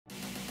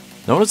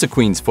Known as the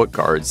Queen's Foot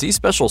Guards, these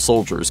special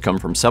soldiers come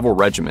from several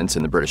regiments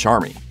in the British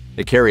Army.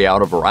 They carry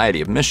out a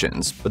variety of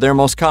missions, but they are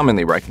most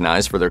commonly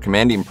recognized for their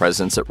commanding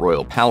presence at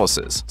royal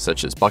palaces,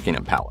 such as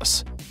Buckingham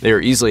Palace. They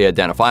are easily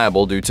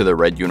identifiable due to their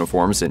red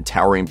uniforms and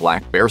towering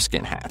black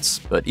bearskin hats,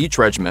 but each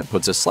regiment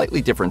puts a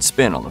slightly different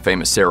spin on the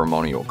famous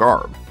ceremonial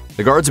garb.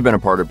 The Guards have been a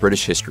part of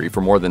British history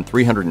for more than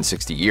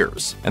 360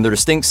 years, and their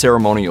distinct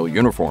ceremonial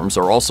uniforms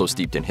are also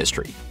steeped in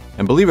history.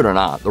 And believe it or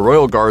not, the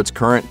Royal Guard's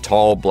current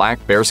tall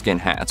black bearskin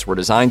hats were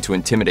designed to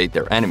intimidate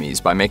their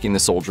enemies by making the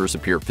soldiers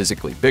appear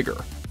physically bigger.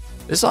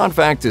 This odd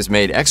fact is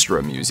made extra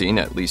amusing,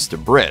 at least to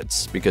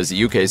Brits, because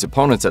the UK's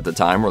opponents at the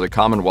time were the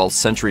Commonwealth's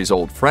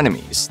centuries-old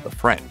frenemies, the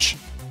French.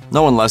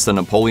 No one less than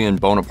Napoleon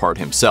Bonaparte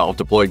himself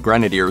deployed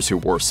grenadiers who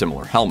wore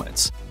similar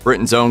helmets.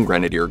 Britain's own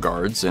Grenadier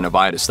Guards, in a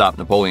vie to stop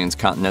Napoleon's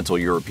continental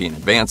European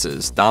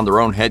advances, donned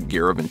their own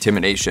headgear of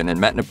intimidation and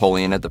met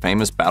Napoleon at the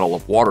famous Battle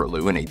of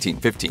Waterloo in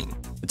 1815.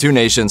 The two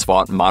nations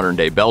fought in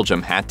modern-day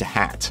Belgium hat to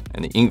hat,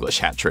 and the English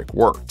hat trick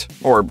worked,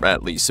 or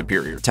at least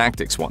superior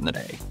tactics won the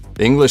day.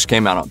 The English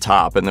came out on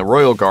top, and the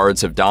Royal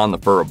Guards have donned the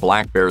fur of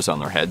black bears on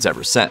their heads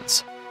ever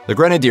since. The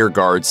Grenadier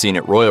Guards seen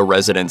at royal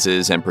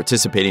residences and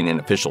participating in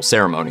official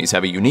ceremonies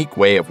have a unique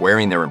way of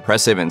wearing their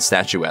impressive and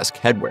statuesque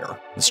headwear.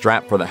 The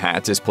strap for the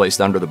hat is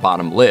placed under the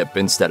bottom lip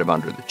instead of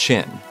under the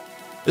chin.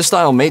 This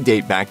style may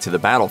date back to the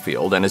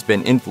battlefield and has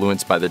been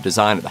influenced by the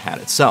design of the hat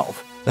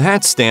itself. The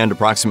hats stand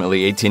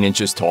approximately 18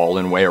 inches tall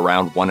and weigh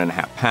around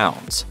 1.5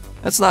 pounds.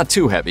 That's not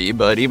too heavy,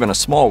 but even a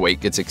small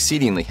weight gets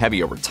exceedingly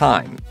heavy over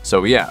time,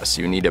 so yes,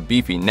 you need a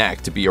beefy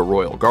neck to be a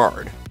Royal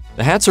Guard.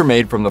 The hats are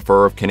made from the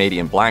fur of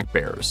Canadian black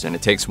bears, and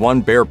it takes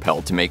one bear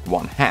pelt to make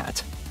one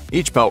hat.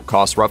 Each pelt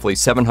costs roughly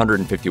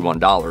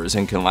 $751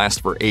 and can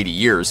last for 80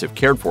 years if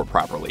cared for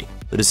properly.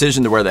 The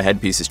decision to wear the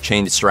headpiece's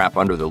chained strap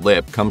under the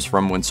lip comes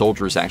from when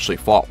soldiers actually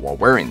fought while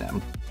wearing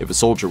them. If a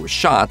soldier was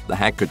shot, the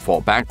hat could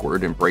fall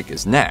backward and break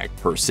his neck,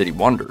 per city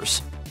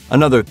wonders.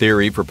 Another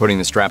theory for putting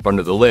the strap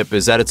under the lip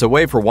is that it's a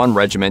way for one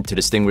regiment to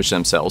distinguish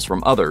themselves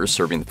from others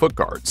serving the foot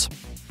guards.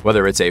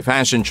 Whether it's a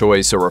fashion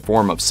choice or a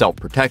form of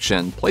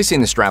self-protection,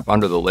 placing the strap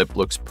under the lip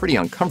looks pretty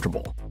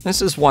uncomfortable.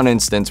 This is one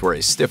instance where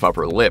a stiff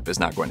upper lip is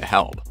not going to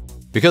help.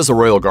 Because the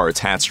Royal Guard's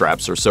hat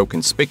straps are so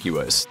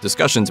conspicuous,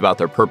 discussions about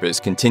their purpose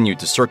continue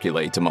to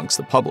circulate amongst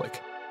the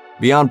public.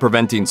 Beyond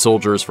preventing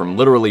soldiers from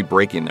literally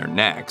breaking their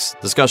necks,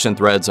 discussion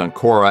threads on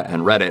Quora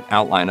and Reddit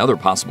outline other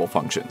possible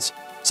functions.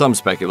 Some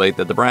speculate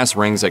that the brass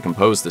rings that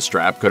compose the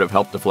strap could have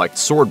helped deflect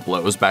sword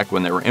blows back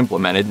when they were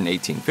implemented in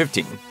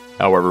 1815.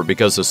 However,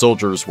 because the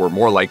soldiers were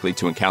more likely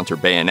to encounter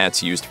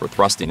bayonets used for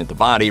thrusting at the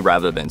body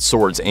rather than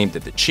swords aimed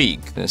at the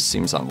cheek, this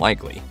seems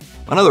unlikely.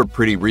 Another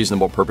pretty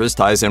reasonable purpose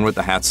ties in with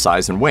the hat's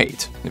size and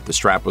weight. If the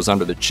strap was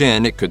under the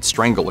chin, it could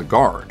strangle a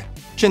guard.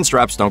 Chin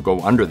straps don't go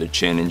under the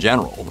chin in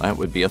general, that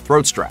would be a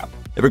throat strap.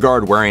 If a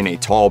guard wearing a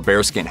tall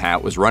bearskin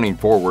hat was running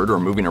forward or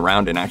moving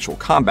around in actual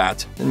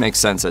combat, it makes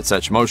sense that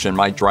such motion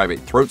might drive a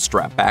throat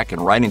strap back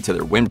and right into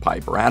their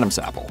windpipe or Adam's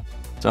apple.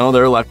 So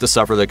they're left to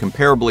suffer the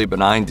comparably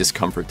benign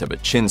discomfort of a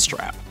chin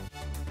strap.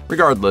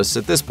 Regardless,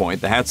 at this point,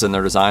 the hats and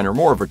their design are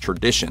more of a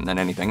tradition than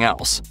anything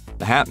else.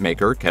 The hat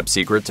maker, kept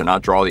secret to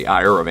not draw the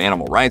ire of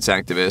animal rights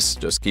activists,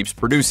 just keeps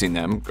producing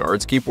them,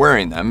 guards keep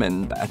wearing them,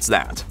 and that's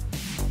that.